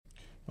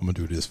I'm going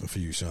to do this one for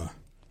you, Shawn.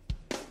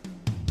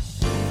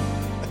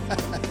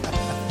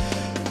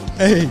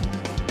 Hey.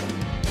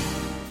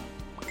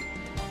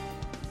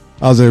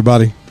 How's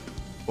everybody?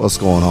 What's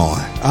going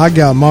on? I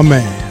got my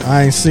man.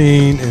 I ain't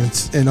seen in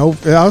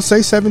I'll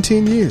say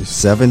 17 years.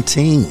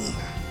 17.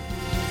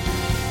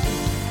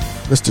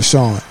 Mr.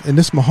 Shawn. And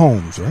this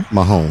Mahomes, right?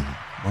 Mahone.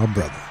 My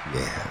brother.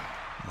 Yeah.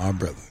 My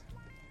brother.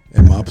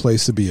 And my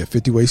place to be at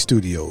 50-Way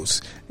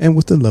Studios. And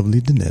with the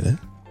lovely Danetta.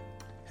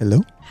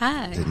 Hello.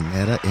 Hi.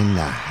 Danetta in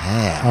the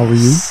house. How are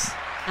you?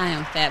 I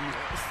am fabulous.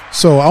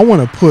 So I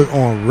want to put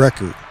on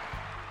record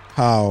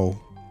how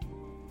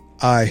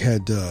I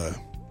had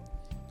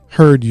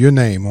heard your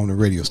name on the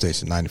radio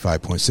station,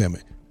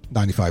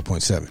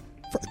 95.7.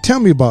 Tell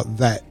me about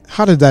that.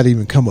 How did that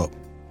even come up,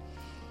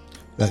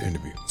 that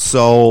interview?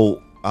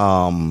 So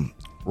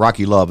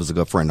Rocky Love is a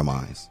good friend of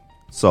mine.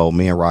 So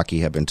me and Rocky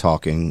have been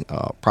talking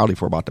probably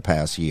for about the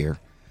past year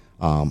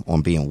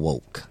on being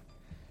woke.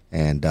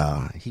 And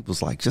he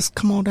was like, just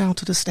come on down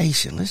to the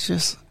station. Let's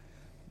just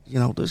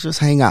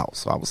hang out.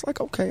 So I was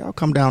like, okay, I'll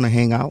come down and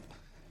hang out.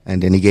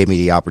 And then he gave me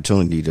the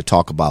opportunity to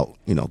talk about,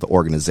 the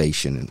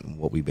organization and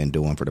what we've been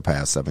doing for the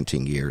past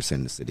 17 years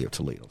in the city of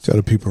Toledo. Tell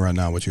the people right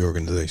now what your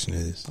organization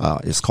is.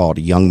 It's called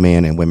Young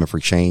Men and Women for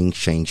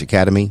Change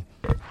Academy.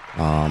 Get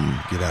out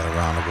a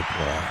round of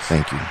applause.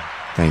 Thank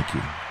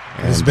you.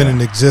 And it's been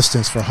in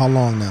existence for how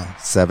long now?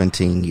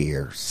 17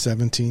 years.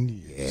 17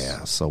 years.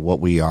 Yeah. So what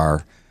we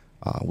are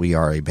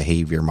a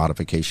behavior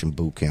modification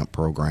boot camp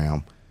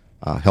program.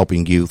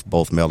 Helping youth,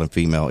 both male and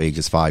female,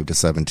 ages 5 to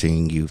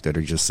 17, youth that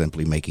are just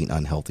simply making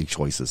unhealthy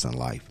choices in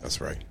life.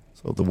 That's right.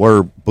 So the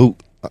word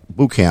boot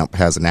camp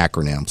has an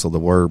acronym. So the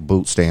word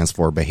boot stands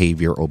for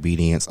Behavior,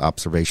 Obedience,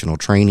 Observational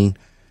Training.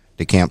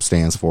 The camp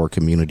stands for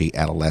Community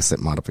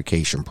Adolescent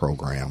Modification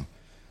Program.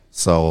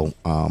 So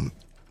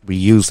we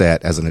use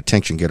that as an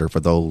attention getter for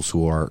those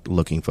who are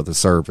looking for the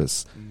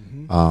service.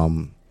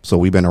 Mm-hmm. So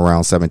we've been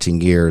around 17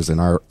 years,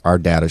 and our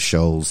data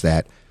shows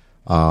that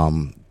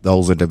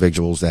those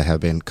individuals that have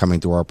been coming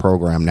through our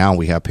program, now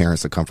we have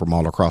parents that come from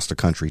all across the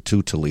country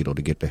to Toledo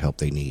to get the help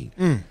they need.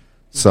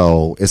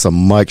 So it's a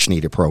much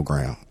needed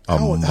program.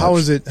 How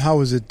is it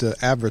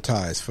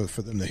advertised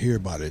for them to hear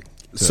about it?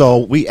 So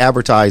we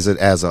advertise it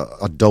as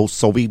a dose.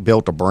 So we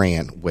built a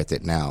brand with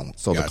it now.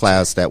 So Gotcha. The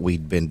class that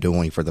we've been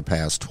doing for the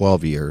past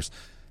 12 years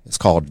is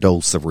called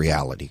Dose of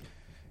Reality.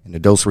 And the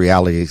Dose of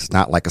Reality is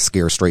not like a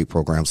scare straight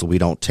program, so we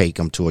don't take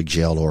them to a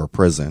jail or a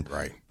prison.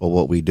 Right. But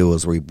what we do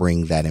is we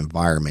bring that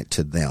environment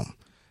to them.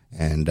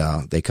 And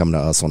they come to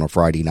us on a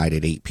Friday night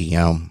at 8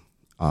 p.m.,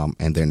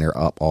 and then they're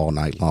up all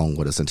night long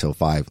with us until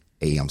 5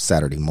 a.m.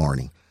 Saturday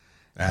morning.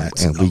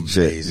 That's and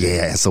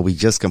amazing. So we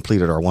just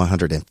completed our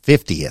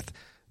 150th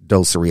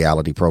Dose of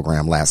Reality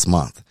program last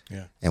month.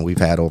 Yeah. And we've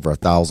had over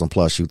 1,000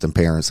 plus youth and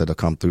parents that have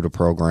come through the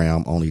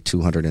program. Only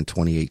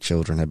 228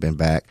 children have been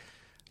back.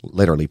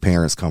 Literally,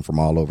 parents come from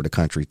all over the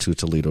country to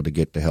Toledo to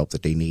get the help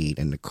that they need.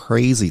 And the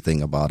crazy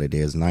thing about it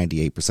is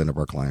 98% of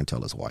our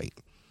clientele is white.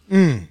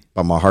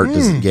 But my heart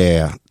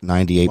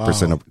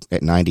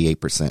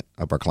 98%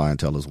 of our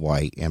clientele is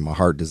white. And my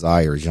heart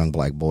desire is young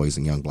black boys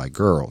and young black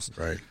girls.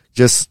 Right.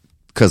 Just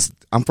because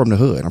I'm from the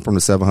hood. I'm from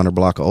the 700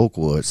 block of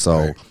Oakwood. So,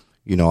 right.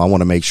 I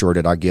want to make sure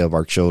that I give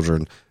our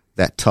children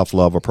that tough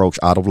love approach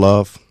out of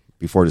love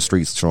before the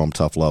streets show them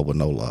tough love with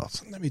no love.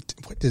 So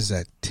what does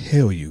that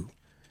tell you?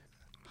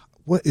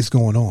 What is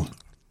going on?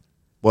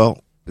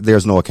 Well,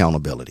 there's no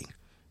accountability.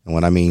 And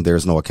when I mean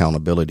there's no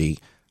accountability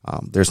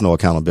on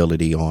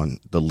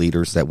the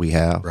leaders that we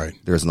have. Right.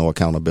 There's no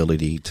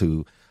accountability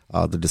to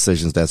the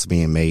decisions that's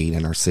being made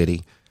in our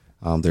city.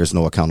 There's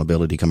no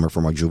accountability coming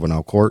from our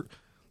juvenile court.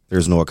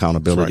 There's no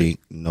accountability,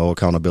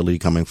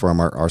 coming from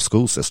our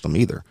school system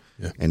either.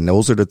 Yeah. And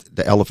those are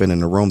the elephant in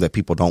the room that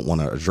people don't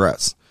want to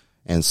address.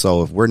 And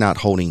so if we're not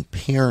holding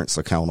parents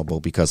accountable,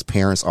 because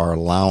parents are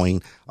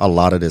allowing a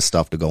lot of this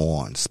stuff to go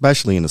on,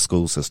 especially in the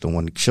school system,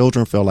 when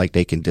children feel like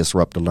they can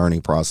disrupt the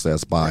learning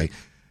process by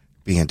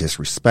being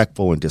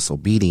disrespectful and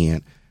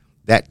disobedient,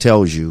 that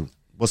tells you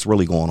what's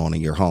really going on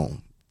in your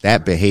home.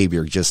 That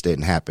behavior just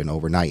didn't happen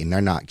overnight, and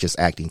they're not just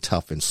acting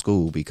tough in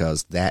school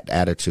because that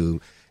attitude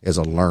is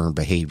a learned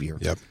behavior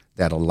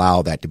that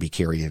allow that to be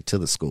carried into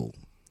the school.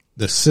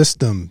 The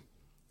system,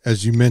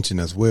 as you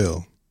mentioned as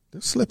well, they're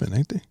slipping,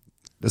 ain't they?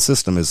 The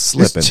system is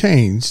slipping. It's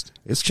changed.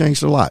 It's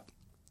changed a lot.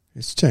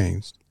 It's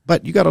changed.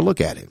 But you got to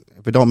look at it.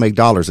 If it don't make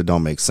dollars, it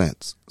don't make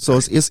sense. So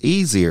it's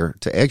easier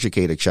to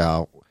educate a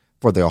child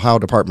for the Ohio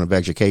Department of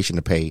Education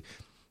to pay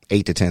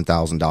 $8,000 to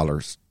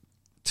 $10,000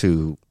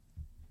 to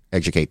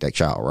educate that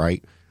child,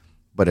 right?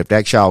 But if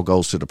that child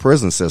goes to the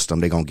prison system,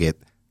 they're going to get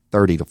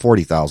 $30,000 to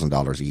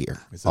 $40,000 a year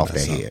off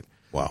their head.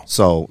 Wow.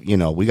 So,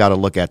 we got to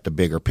look at the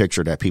bigger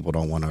picture that people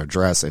don't want to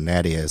address, and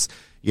that is,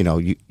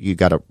 you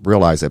got to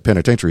realize that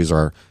penitentiaries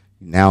are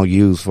now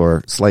used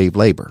for slave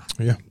labor.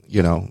 Yeah.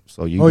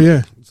 So you're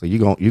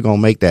going to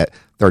make that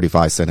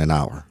 35 cents an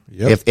hour.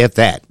 Yep. If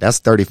that's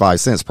 35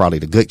 cents, probably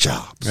the good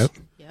jobs. Yep.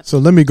 So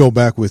let me go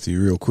back with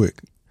you real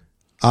quick.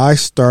 I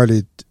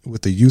started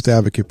with the Youth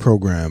Advocate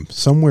Program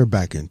somewhere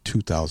back in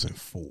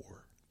 2004.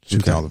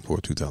 2004,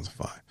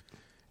 2005.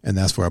 And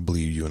that's where I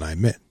believe you and I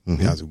met.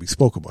 Because we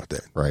spoke about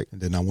that. Right.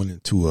 And then I went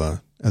into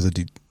as a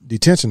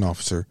detention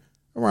officer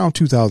around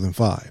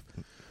 2005.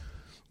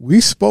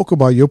 We spoke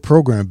about your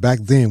program back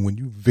then when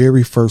you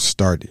very first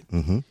started.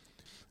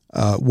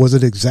 Was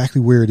it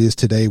exactly where it is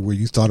today, where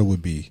you thought it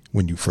would be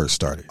when you first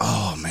started?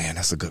 Oh man,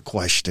 that's a good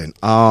question.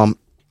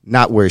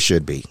 Not where it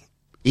should be.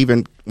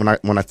 Even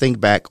when I think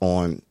back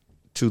on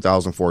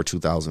 2004,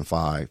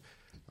 2005,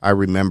 I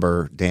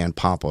remember Dan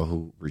Pompa,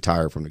 who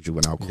retired from the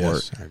juvenile court.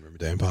 Yes, I remember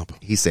Dan Pompa.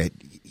 He said,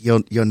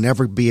 "You'll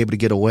never be able to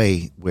get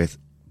away with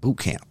boot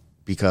camp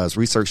because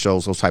research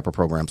shows those type of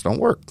programs don't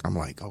work." I'm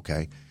like,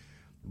 okay,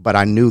 but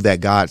I knew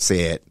that God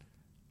said,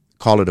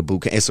 "Call it a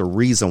boot camp." It's a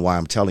reason why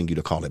I'm telling you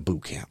to call it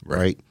boot camp,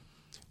 right?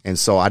 And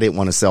so I didn't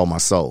want to sell my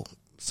soul.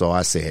 So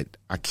I said,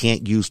 I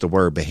can't use the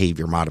word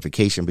behavior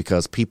modification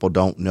because people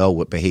don't know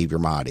what behavior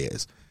mod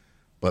is,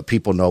 but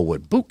people know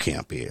what boot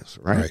camp is,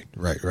 right?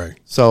 Right.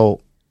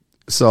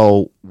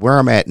 So where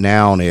I'm at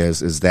now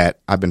is that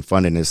I've been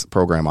funding this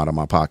program out of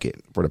my pocket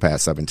for the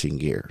past 17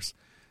 years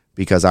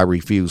because I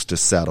refuse to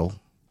settle,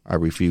 I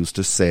refuse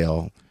to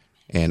sell,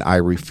 and I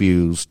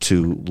refuse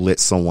to let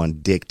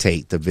someone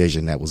dictate the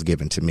vision that was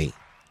given to me.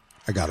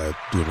 I got to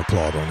do an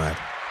applaud on that.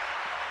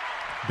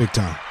 Big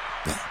time.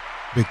 Yeah.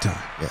 Big time.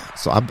 Yeah.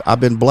 So I've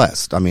been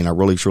blessed. I mean, I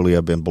really, truly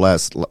have been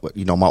blessed.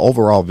 You know, my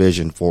overall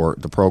vision for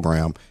the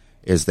program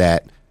is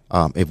that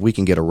if we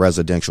can get a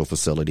residential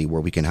facility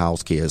where we can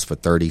house kids for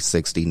 30,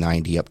 60,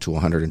 90, up to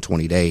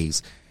 120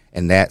 days,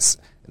 and that's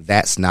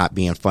not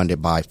being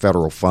funded by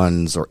federal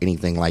funds or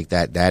anything like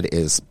that. That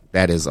is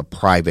a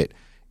private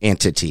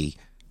entity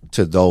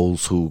to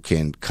those who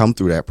can come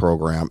through that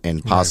program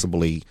and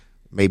possibly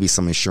maybe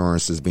some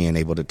insurances being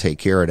able to take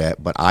care of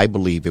that. But I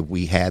believe if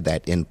we had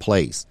that in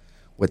place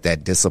with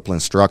that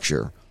discipline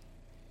structure,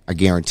 I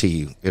guarantee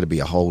you it'll be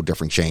a whole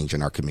different change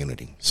in our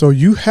community. So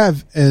you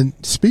have, and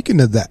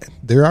speaking of that,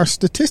 there are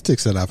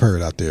statistics that I've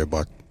heard out there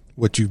about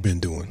what you've been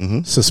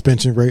doing.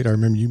 Suspension rate. I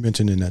remember you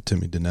mentioning that to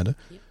me, Danetta.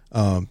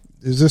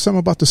 Is there something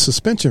about the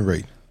suspension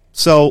rate?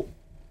 So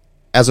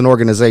as an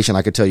organization,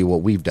 I could tell you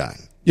what we've done.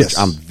 Yes. Which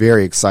I'm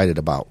very excited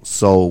about.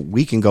 So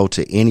we can go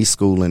to any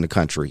school in the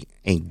country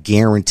and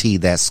guarantee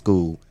that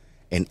school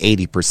an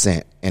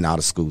 80% in out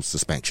of school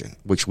suspension,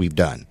 which we've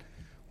done.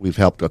 We've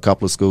helped a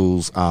couple of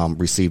schools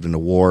receive an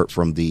award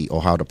from the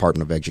Ohio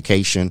Department of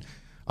Education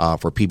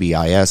for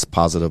PBIS,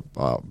 Positive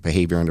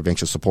Behavior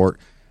Intervention Support,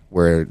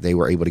 where they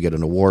were able to get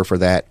an award for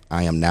that.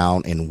 I am now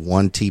in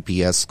one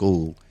TPS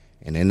school,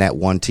 and in that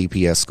one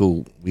TPS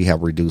school, we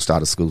have reduced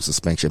out of school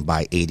suspension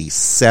by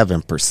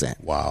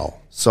 87%. Wow.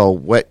 So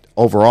what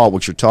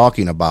you're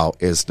talking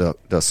about is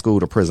the school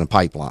to prison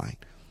pipeline.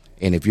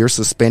 And if you're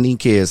suspending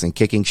kids and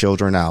kicking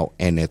children out,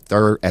 and at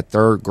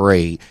third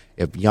grade,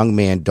 if young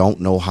men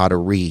don't know how to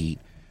read,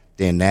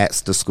 then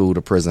that's the school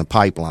to prison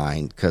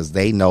pipeline, because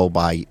they know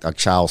by a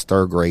child's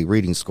third grade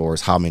reading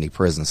scores how many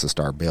prisons to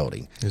start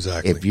building.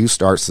 Exactly. If you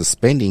start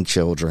suspending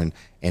children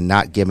and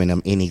not giving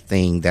them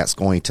anything that's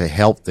going to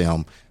help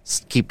them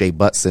keep their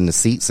butts in the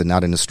seats and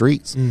not in the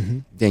streets,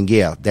 then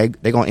yeah, they're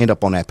going to end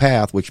up on that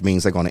path, which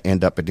means they're going to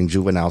end up in the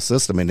juvenile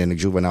system, and then the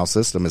juvenile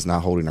system is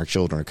not holding our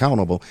children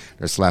accountable.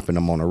 They're slapping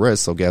them on the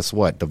wrist. So guess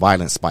what? The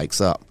violence spikes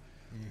up.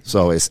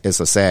 So it's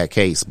a sad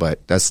case,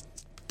 but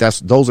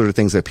those are the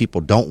things that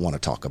people don't want to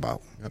talk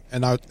about.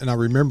 And I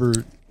remember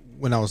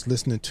when I was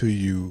listening to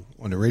you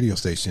on the radio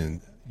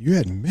station, you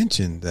had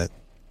mentioned that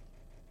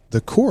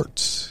the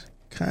courts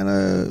kind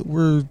of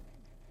were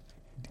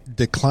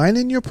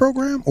declining your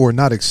program or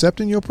not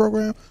accepting your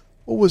program.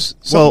 What was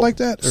something like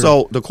that? Or?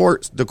 So the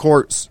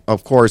courts,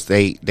 of course,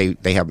 they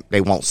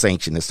won't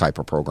sanction this type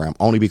of program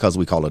only because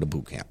we call it a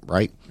boot camp,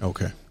 right?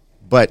 Okay.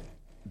 But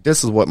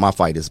this is what my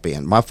fight has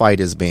been. My fight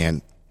has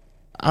been,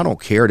 I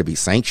don't care to be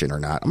sanctioned or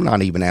not. I'm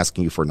not even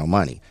asking you for no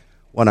money.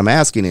 What I'm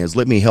asking is,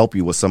 let me help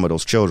you with some of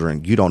those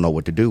children you don't know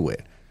what to do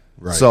with.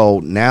 Right. So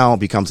now it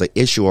becomes an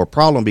issue or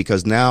problem,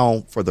 because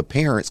now for the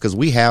parents, because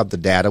we have the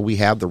data, we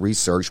have the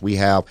research, we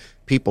have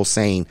people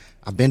saying,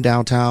 I've been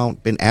downtown,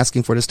 been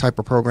asking for this type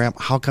of program.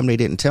 How come they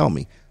didn't tell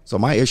me? So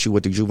my issue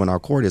with the juvenile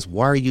court is,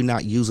 why are you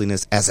not using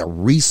this as a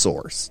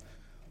resource?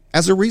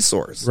 As a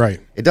resource. Right.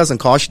 It doesn't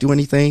cost you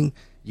anything.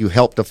 You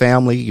help the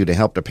family, you didn't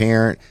help the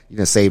parent, you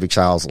didn't save a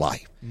child's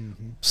life.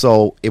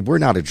 So if we're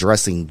not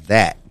addressing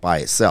that by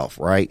itself,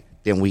 right,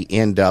 then we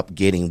end up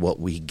getting what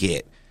we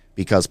get,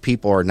 because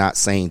people are not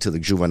saying to the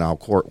juvenile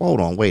court,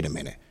 hold on, wait a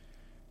minute.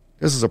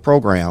 This is a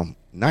program.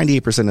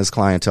 98% of this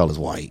clientele is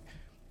white.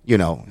 You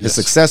know, the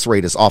success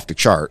rate is off the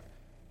chart.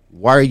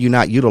 Why are you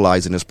not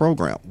utilizing this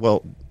program?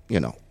 Well,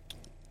 you know,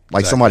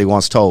 like somebody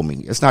once told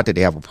me, it's not that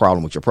they have a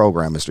problem with your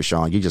program, Mr.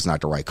 Shawn. You're just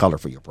not the right color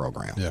for your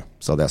program. Yeah.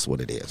 So that's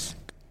what it is.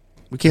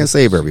 We can't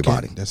save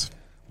everybody.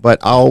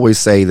 But I always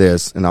say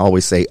this, and I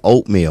always say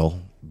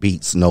oatmeal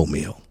beats no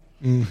meal.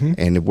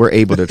 And if we're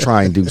able to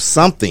try and do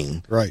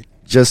something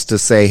just to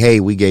say, hey,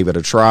 we gave it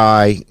a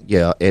try,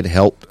 yeah, it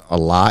helped a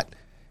lot,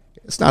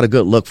 it's not a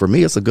good look for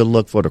me. It's a good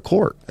look for the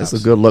court. It's a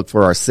good look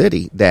for our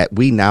city, that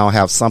we now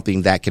have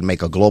something that can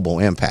make a global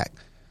impact.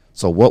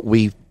 So what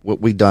we've what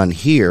we done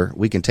here,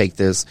 we can take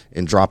this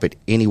and drop it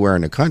anywhere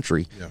in the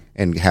country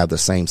and have the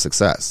same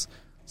success.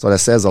 So that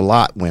says a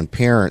lot when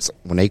parents,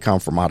 when they come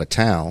from out of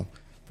town,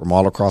 from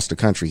all across the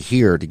country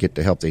here to get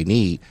the help they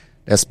need,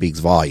 that speaks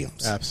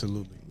volumes.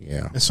 Absolutely.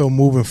 Yeah. And so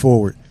moving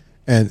forward,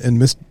 and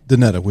Miss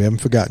Donetta, we haven't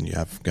forgotten you. I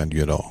haven't forgotten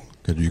you at all,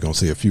 because you're going to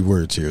say a few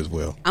words here as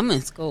well. I'm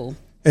in school.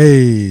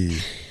 Hey,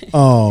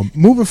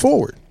 moving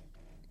forward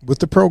with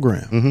the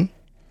program,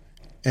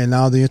 and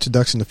now the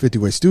introduction to 50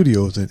 Way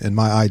Studios and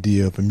my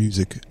idea of a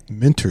music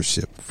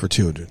mentorship for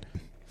children.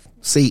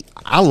 See,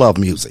 I love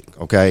music,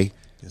 okay?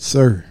 Yes,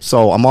 sir.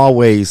 So I'm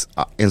always,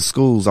 in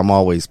schools, I'm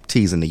always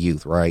teasing the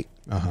youth, right?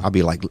 I'll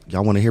be like,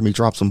 y'all want to hear me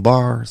drop some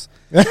bars?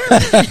 They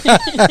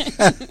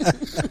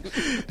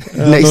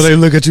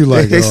look at you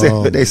like, they said,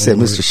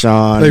 Mr.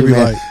 Shawn, they be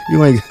like,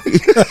 you ain't.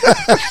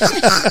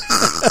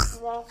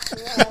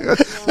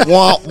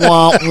 Womp,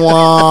 womp,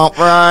 womp,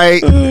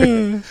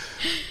 right?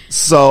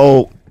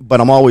 So, but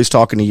I'm always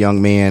talking to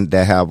young men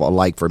that have a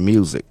like for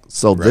music.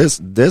 So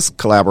this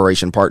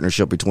collaboration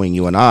partnership between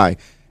you and I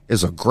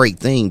is a great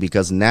thing,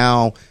 because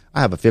now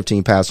I have a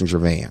 15-passenger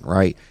van,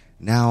 right?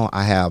 Now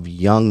I have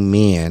young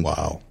men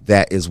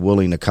that is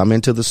willing to come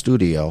into the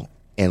studio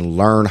and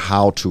learn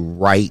how to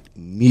write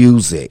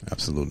music.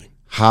 Absolutely.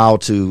 How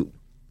to,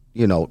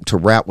 to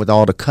rap with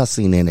all the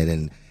cussing in it,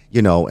 and,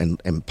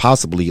 and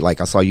possibly,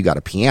 like I saw you got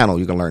a piano,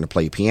 you can learn to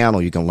play piano,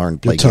 you can learn to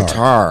play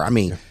guitar. I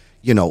mean,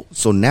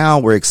 so now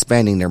we're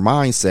expanding their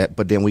mindset,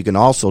 but then we can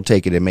also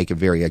take it and make it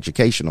very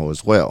educational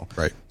as well.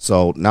 Right.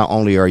 So not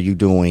only are you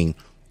doing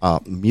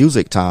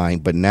music time,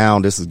 but now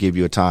this is give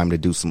you a time to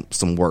do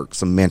some work,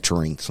 some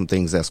mentoring, some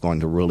things that's going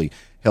to really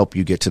help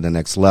you get to the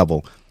next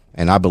level.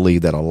 And I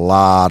believe that a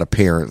lot of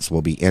parents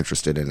will be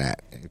interested in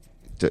that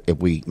if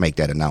we make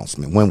that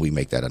announcement, when we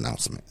make that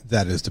announcement.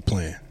 That is the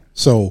plan.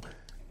 So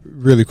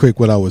really quick,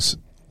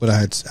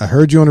 I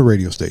heard you on the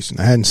radio station.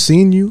 I hadn't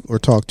seen you or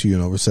talked to you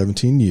in over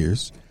 17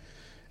 years.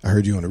 I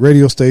heard you on the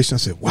radio station. I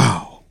said,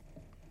 wow,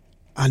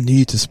 I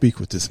need to speak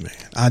with this man.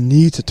 I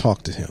need to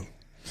talk to him.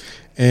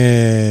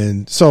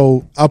 And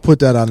so I'll put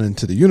that out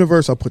into the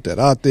universe. I'll put that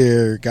out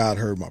there. God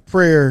heard my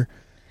prayer.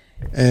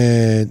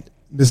 And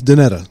Miss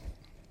Donetta,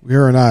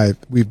 her and I,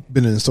 we've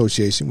been in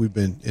association. We've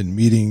been in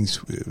meetings,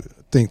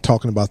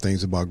 talking about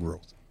things about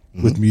growth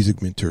with music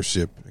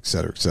mentorship, et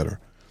cetera, et cetera.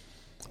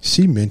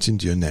 She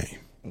mentioned your name.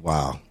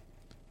 Wow.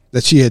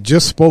 That she had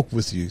just spoke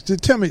with you.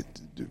 Tell me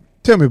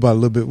about a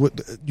little bit. What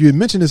you had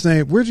mentioned his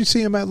name. Where'd you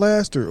see him at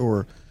last,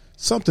 or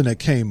something that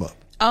came up?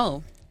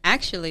 Oh,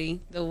 actually,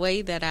 the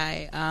way that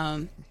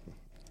I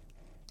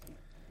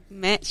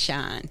met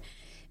Shawn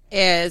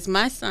is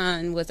my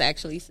son was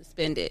actually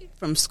suspended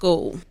from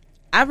school.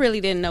 I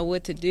really didn't know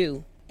what to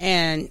do.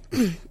 And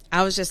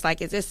I was just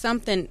like, is there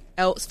something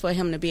else for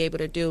him to be able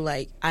to do?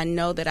 Like, I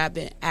know that I've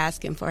been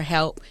asking for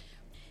help.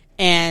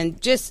 And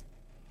just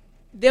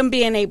them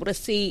being able to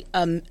see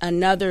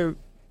another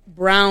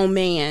brown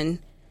man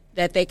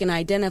that they can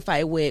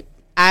identify with.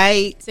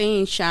 I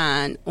seen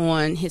Shawn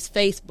on his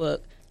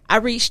Facebook. I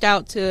reached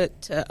out to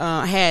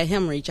had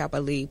him reach out, I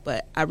believe,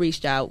 but I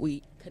reached out.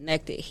 We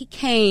connected. He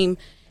came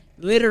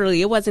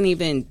literally, it wasn't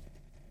even,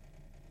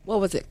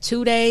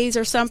 2 days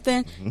or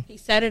something? He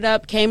set it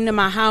up, came to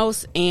my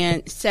house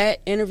and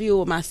interview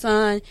with my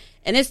son.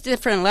 And it's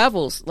different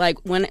levels. Like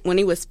when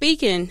he was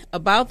speaking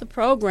about the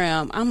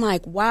program, I'm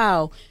like,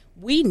 wow,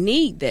 we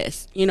need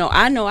this.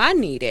 I know I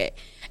need it.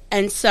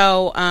 And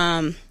so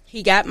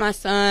he got my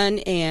son,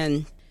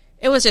 and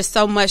it was just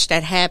so much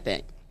that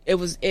happened.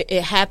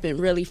 It happened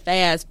really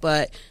fast,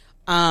 but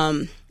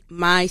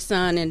my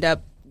son ended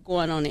up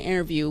going on an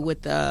interview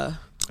with the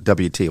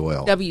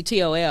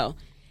WTOL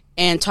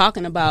and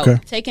talking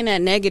about taking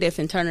that negative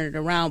and turning it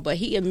around. But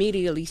he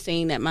immediately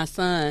seen that my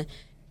son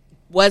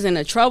wasn't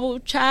a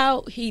troubled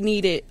child. He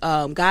needed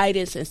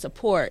guidance and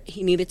support.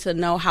 He needed to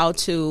know how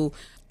to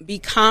be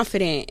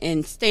confident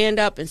and stand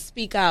up and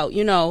speak out,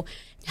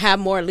 have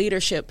more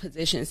leadership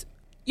positions.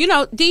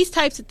 These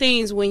types of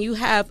things, when you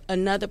have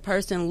another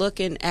person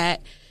looking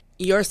at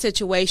your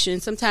situation,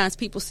 sometimes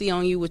people see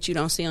on you what you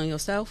don't see on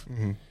yourself.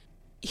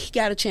 He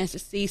got a chance to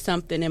see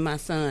something in my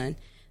son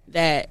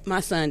that my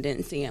son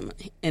didn't see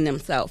in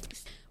himself.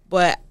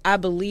 But I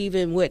believe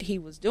in what he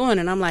was doing,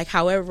 and I'm like,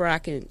 whatever I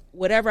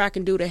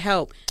can do to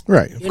help.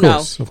 Right, of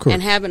course.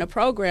 And having a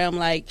program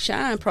like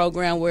Shawn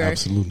program where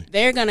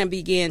they're going to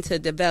begin to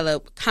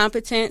develop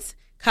competence,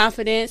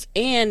 confidence,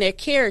 and their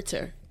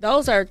character.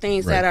 Those are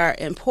things that are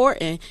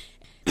important.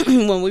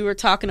 When we were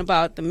talking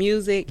about the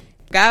music,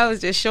 God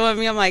was just showing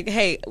me, I'm like,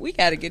 hey, we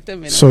got to get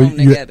them in a room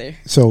together.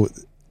 So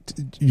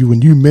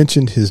when you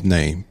mentioned his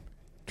name,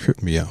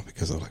 tripped me out,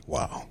 because I was like,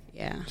 wow.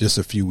 Yeah. Just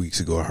a few weeks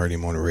ago, I heard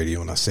him on the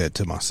radio, and I said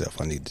to myself,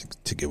 I need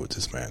to get with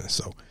this man.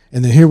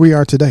 And then here we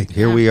are today.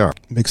 Here we are.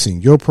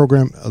 Mixing your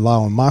program,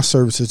 allowing my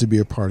services to be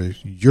a part of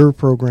your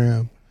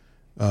program,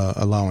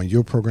 allowing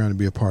your program to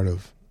be a part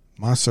of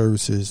my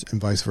services, and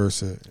vice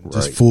versa.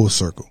 Just full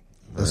circle.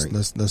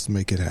 Let's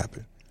make it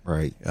happen.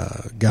 Right.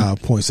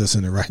 God points us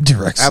in the right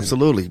direction.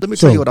 Absolutely. Let me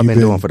tell you what I've been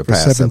doing for the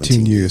past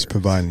 17 years,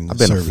 providing. I've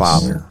been service. a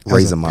father, As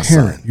raising a my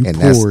parent, son, you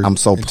and I'm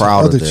so into proud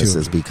of other this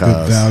children, is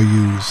because good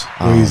values,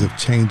 ways of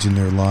changing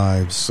their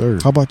lives. Sir,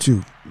 how about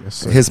you? Yes,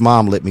 sir. His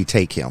mom let me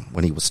take him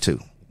when he was 2.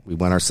 We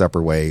went our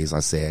separate ways. I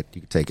said,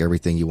 "You can take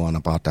everything you want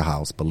about the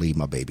house, but leave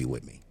my baby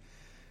with me."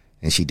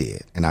 And she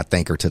did. And I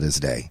thank her to this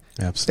day.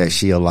 Absolutely. That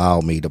she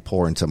allowed me to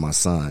pour into my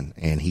son.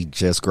 And he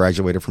just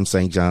graduated from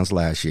St. John's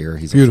last year.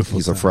 He's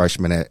a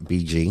freshman at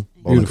BG,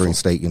 Bowling Green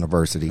State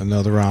University.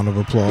 Another round of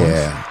applause.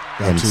 Yeah.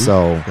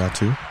 Got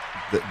to.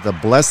 The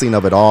blessing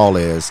of it all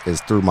is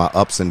through my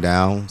ups and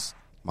downs,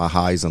 my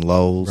highs and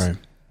lows, right,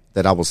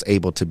 that I was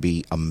able to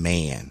be a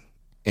man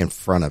in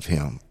front of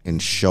him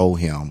and show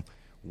him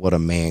what a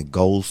man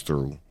goes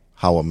through,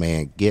 how a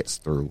man gets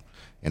through,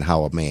 and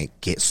how a man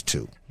gets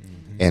to.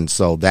 And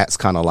so that's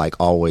kind of like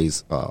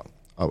always a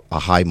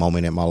high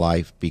moment in my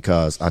life,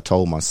 because I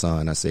told my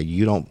son, I said,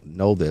 "You don't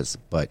know this,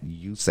 but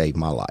you saved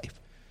my life."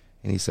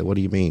 And he said, "What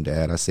do you mean,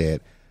 Dad?" I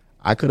said,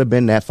 "I could have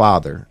been that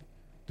father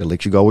that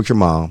let you go with your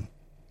mom,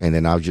 and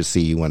then I'll just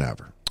see you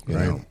whenever. You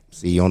know,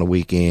 see you on the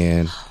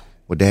weekend.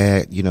 Well,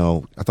 Dad,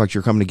 I thought you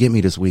were coming to get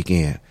me this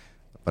weekend,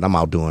 but I'm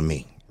out doing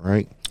me."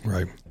 Right.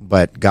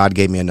 But God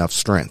gave me enough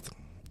strength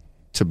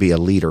to be a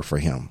leader for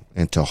him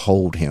and to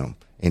hold him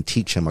and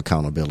teach him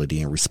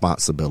accountability and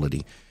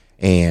responsibility,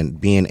 and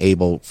being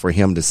able for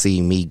him to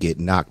see me get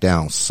knocked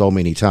down so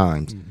many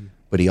times,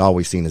 but he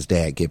always seen his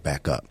dad get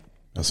back up.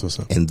 That's what's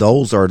up. And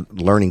those are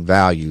learning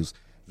values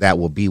that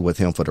will be with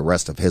him for the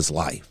rest of his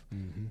life.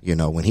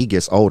 When he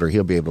gets older,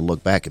 he'll be able to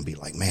look back and be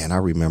like, "Man, I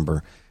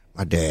remember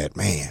my dad,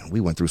 man, we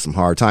went through some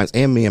hard times."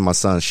 And me and my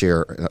son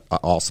share an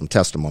awesome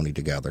testimony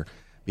together,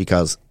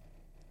 because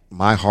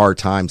my hard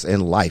times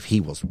in life,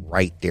 he was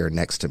right there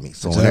next to me.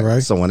 So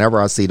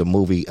whenever I see the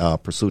movie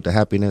Pursuit to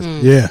Happiness,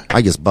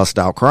 I just bust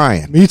out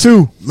crying. Me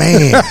too,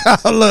 man.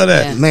 I love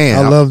that. Yeah.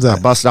 Man, I love that. I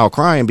bust out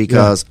crying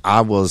because I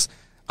was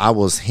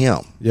him.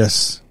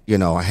 Yes,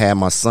 I had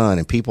my son,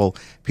 and people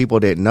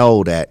didn't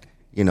know that.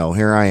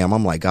 Here I am.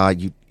 I'm like,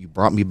 "God, you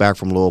brought me back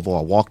from Louisville.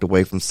 I walked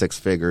away from 6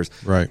 figures.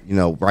 Right.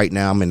 Right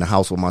now I'm in the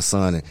house with my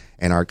son,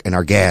 and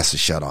our gas is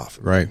shut off.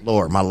 Right.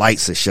 Lord, my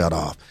lights is shut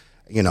off.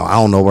 I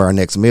don't know where our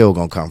next meal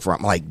going to come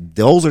from." Like,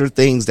 those are the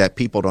things that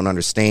people don't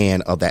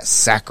understand of that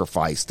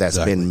sacrifice that's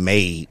been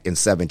made in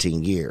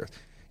 17 years.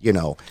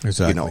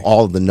 Exactly.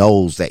 All of the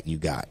no's that you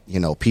got,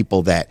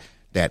 people that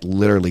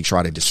literally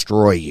try to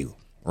destroy you,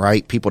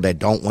 right? People that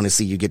don't want to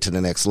see you get to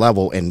the next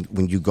level. And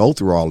when you go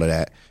through all of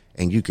that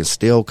and you can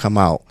still come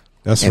out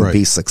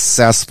be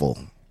successful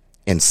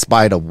in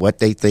spite of what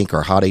they think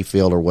or how they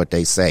feel or what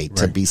they say,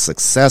 to be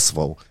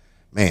successful,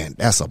 man,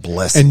 that's a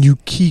blessing. And you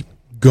keep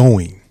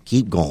going.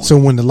 Keep going. So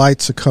when the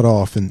lights are cut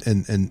off and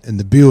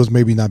the bills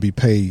maybe not be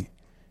paid,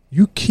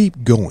 you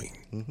keep going,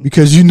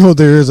 because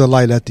there is a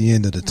light at the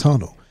end of the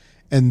tunnel.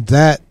 And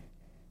that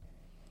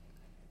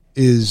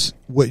is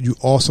what you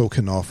also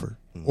can offer,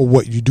 or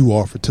what you do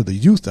offer to the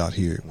youth out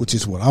here, which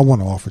is what I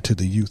want to offer to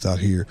the youth out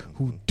here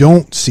who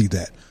don't see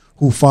that,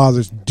 who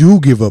fathers do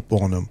give up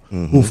on them,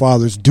 who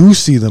fathers do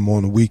see them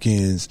on the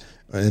weekends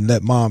and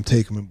let mom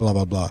take them and blah,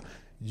 blah, blah.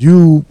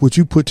 What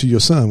you put to your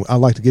son, I'd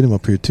like to get him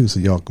up here too, so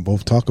y'all can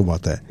both talk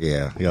about that.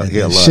 Yeah,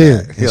 he'll love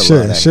share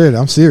that. Share it.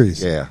 I'm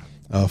serious. Yeah,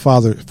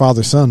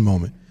 father son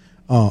moment.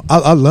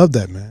 I love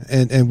that, man,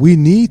 and we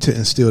need to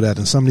instill that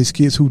in some of these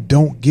kids who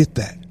don't get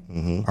that.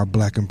 Our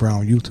black and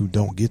brown youth who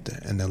don't get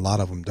that, and a lot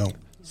of them don't.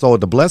 So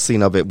the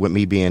blessing of it with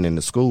me being in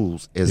the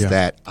schools is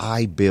that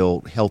I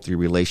build healthy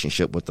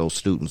relationship with those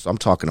students. I'm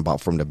talking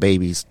about from the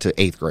babies to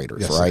 8th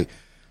graders, right? Sir.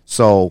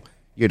 So.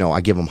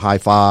 I give them high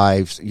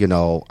fives,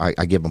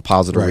 I give them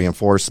positive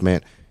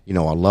reinforcement, I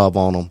love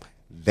on them.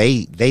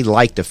 They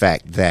like the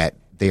fact that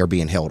they are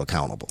being held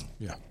accountable.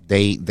 Yeah.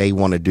 They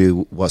want to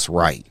do what's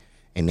right,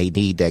 and they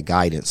need that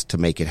guidance to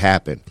make it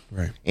happen.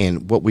 Right.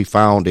 And what we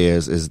found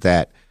is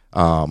that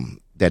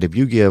that if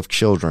you give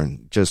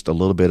children just a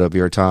little bit of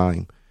your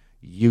time,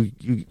 you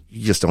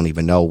just don't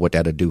even know what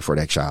that'll do for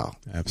that child.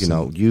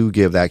 Absolutely. You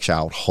give that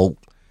child hope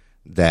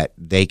that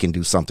they can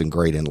do something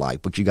great in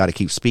life, but you got to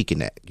keep speaking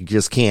that. You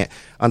just can't.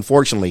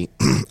 Unfortunately,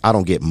 I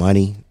don't get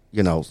money,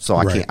 so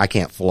I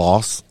can't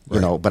floss,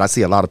 but I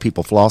see a lot of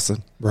people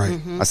flossing. Right.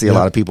 I see a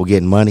lot of people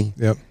getting money,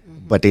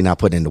 but they're not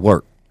putting in the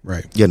work.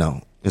 Right.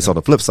 And so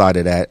the flip side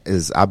of that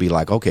is I'll be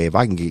like, okay, if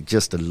I can get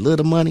just a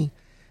little money,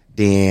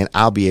 then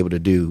I'll be able to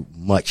do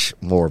much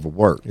more of the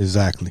work.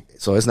 Exactly.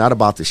 So it's not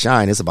about the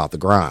shine, it's about the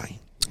grind.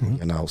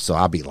 So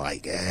I'll be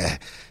like,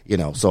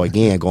 so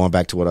again, going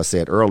back to what I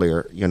said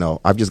earlier,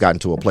 I've just gotten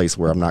to a place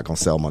where I'm not going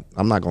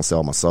to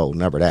sell my soul,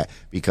 never that,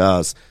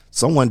 because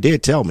someone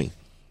did tell me,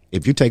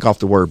 if you take off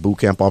the word boot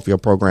camp off your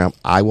program,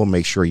 I will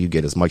make sure you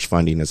get as much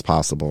funding as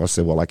possible. I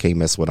said, well, I can't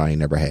mess with what I ain't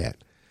never had,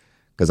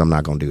 because I'm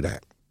not going to do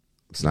that.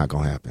 It's not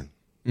going to happen.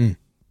 And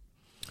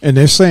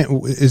they're saying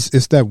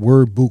it's that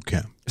word boot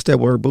camp. It's that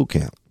word boot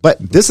camp.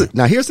 But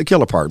now here's the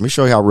killer part. Let me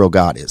show you how real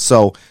God is.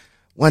 So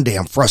one day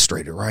I'm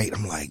frustrated, right?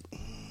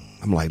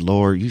 I'm like,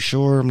 Lord, you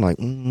sure? I'm like,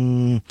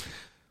 He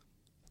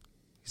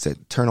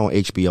said, turn on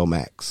HBO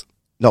Max.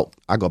 No,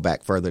 I go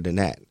back further than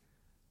that.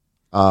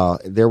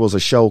 There was a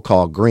show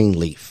called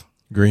Greenleaf.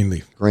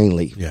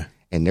 Greenleaf. Yeah.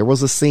 And there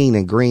was a scene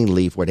in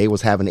Greenleaf where they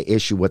was having an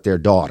issue with their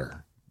daughter.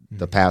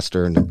 The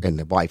pastor and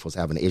the wife was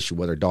having an issue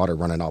with her daughter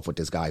running off with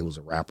this guy who's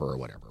a rapper or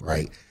whatever,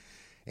 right?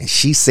 And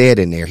she said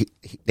in there,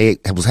 they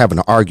was having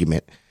an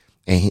argument,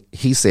 and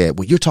he said,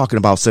 well, you're talking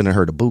about sending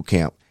her to boot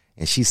camp.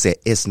 And she said,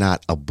 it's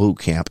not a boot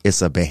camp.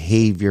 It's a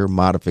behavior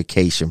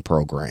modification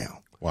program.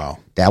 Wow.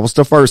 That was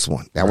the first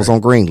one. That was on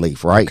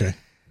Greenleaf, right? Okay.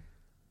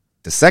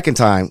 The second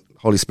time,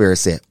 Holy Spirit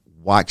said,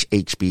 watch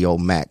HBO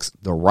Max.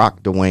 The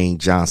Rock Dwayne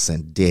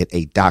Johnson did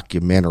a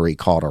documentary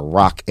called A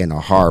Rock in a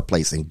Hard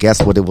Place. And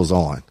guess what it was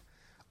on?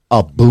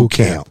 A boot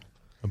camp.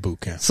 A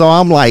boot camp. So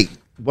I'm like,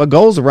 what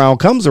goes around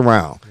comes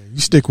around. You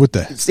stick with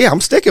that. Yeah,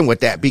 I'm sticking with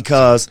that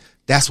because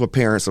that's what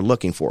parents are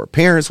looking for.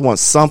 Parents want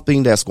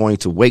something that's going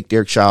to wake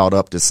their child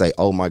up to say,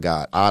 oh, my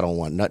God, I don't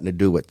want nothing to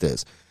do with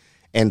this.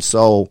 And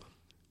so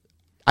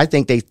I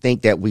think they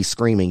think that we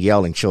scream and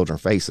yell in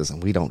children's faces,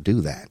 and we don't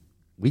do that.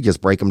 We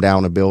just break them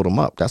down and build them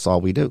up. That's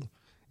all we do.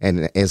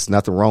 And it's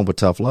nothing wrong with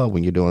tough love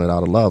when you're doing it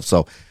out of love.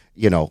 So,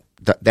 you know,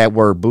 that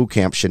word boot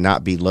camp should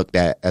not be looked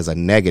at as a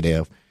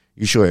negative.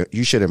 You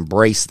should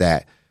embrace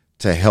that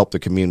to help the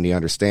community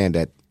understand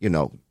that, you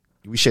know,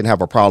 we shouldn't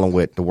have a problem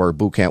with the word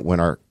boot camp when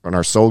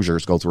our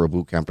soldiers go through a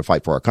boot camp to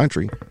fight for our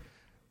country.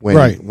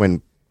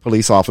 When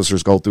police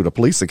officers go through the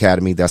police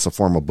academy, that's a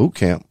form of boot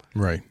camp.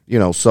 Right. You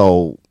know,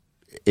 so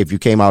if you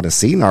came out and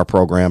seen our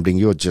program, then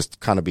you would just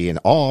kind of be in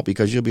awe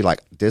because you'll be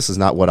like, this is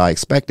not what I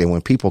expected.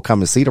 When people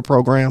come and see the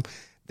program,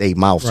 they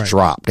mouths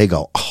drop. They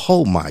go,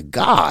 oh, my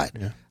God.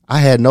 Yeah. I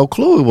had no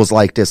clue it was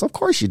like this. Of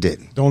course you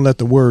didn't. Don't let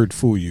the word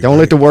fool you. Don't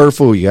let the word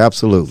fool you.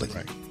 Absolutely.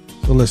 Right.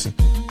 So listen,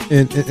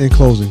 in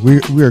closing, we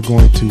are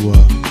going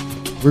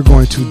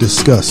to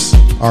discuss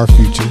our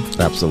future.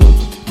 Absolutely.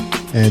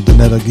 And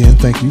Danetta, again,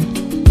 thank you.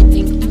 Thank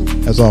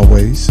you. As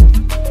always.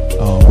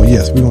 But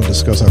yes, we're going to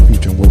discuss our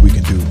future and what we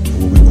can do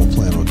and what we're going to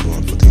plan on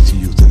doing for these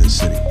youth in this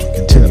city and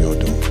continue on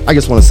doing. I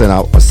just want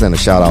to send a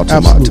shout out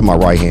to my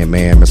right hand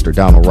man, Mr.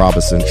 Donald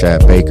Robinson,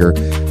 Chad Baker.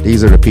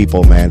 These are the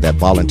people, man, that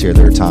volunteer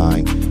their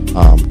time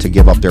to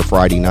give up their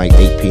Friday night,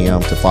 8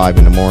 p.m. to 5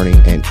 in the morning,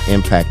 and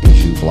impact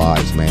these youth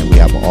lives, man. We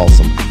have an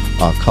awesome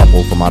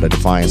couple from out of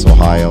Defiance,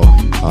 Ohio,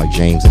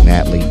 James and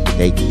Natalie.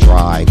 They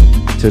drive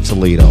to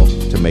Toledo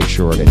to make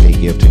sure that they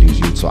give to these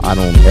youth. So I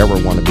don't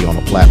ever want to be on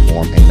a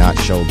platform and not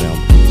show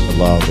them the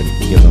love and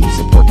give them the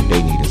support that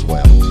they need as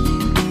well.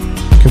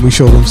 Can we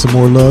show them some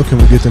more love? Can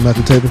we get them at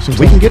the table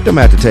sometime? We can get them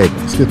at the table.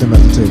 Let's get them at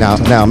the table.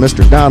 Now,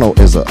 Mr. Donald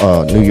is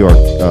a New York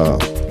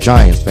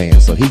Giants fan,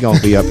 so he gonna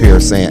be up here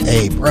saying,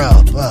 "Hey,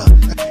 bro,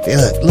 hey,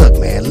 look,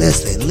 man,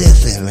 listen,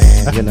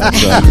 man." You know,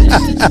 so.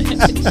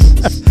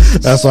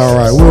 That's all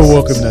right. We'll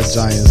welcome that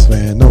Giants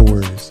fan. No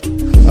worries.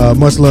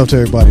 Much love to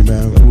everybody,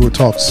 man. We'll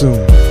talk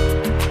soon.